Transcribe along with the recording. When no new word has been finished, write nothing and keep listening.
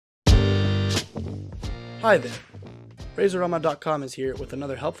Hi there, Razorama.com is here with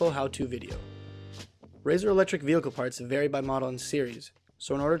another helpful how-to video. Razor electric vehicle parts vary by model and series,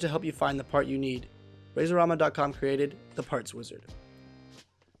 so in order to help you find the part you need, Razorama.com created the Parts Wizard.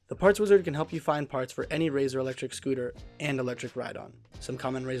 The Parts Wizard can help you find parts for any Razor electric scooter and electric ride-on. Some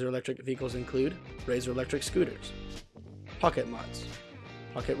common Razor electric vehicles include Razor electric scooters, pocket mods,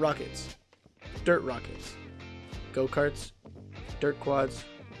 pocket rockets, dirt rockets, GoKarts, dirt quads,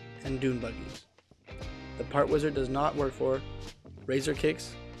 and Dune Buggies. The Part Wizard does not work for Razor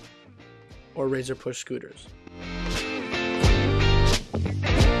kicks or Razor push scooters.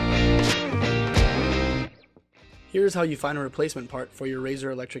 Here's how you find a replacement part for your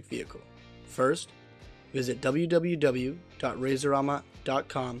Razor electric vehicle. First, visit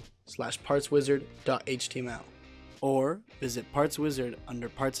www.razorama.com/partswizard.html or visit Parts Wizard under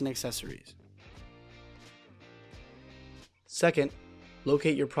Parts and Accessories. Second,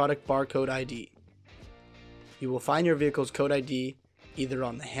 locate your product barcode ID. You will find your vehicle's code ID either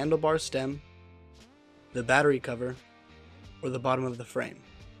on the handlebar stem, the battery cover, or the bottom of the frame.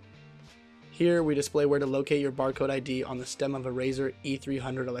 Here we display where to locate your barcode ID on the stem of a Razor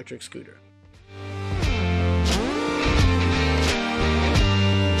E300 electric scooter.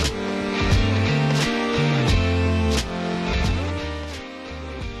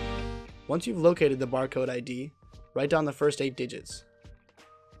 Once you've located the barcode ID, write down the first 8 digits.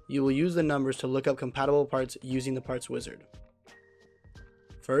 You will use the numbers to look up compatible parts using the Parts Wizard.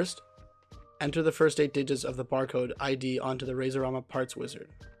 First, enter the first 8 digits of the barcode ID onto the Razorama Parts Wizard.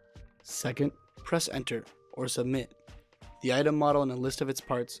 Second, press enter or submit. The item model and a list of its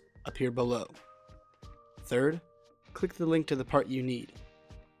parts appear below. Third, click the link to the part you need,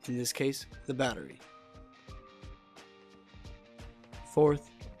 in this case, the battery. Fourth,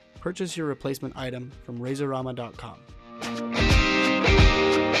 purchase your replacement item from Razorama.com.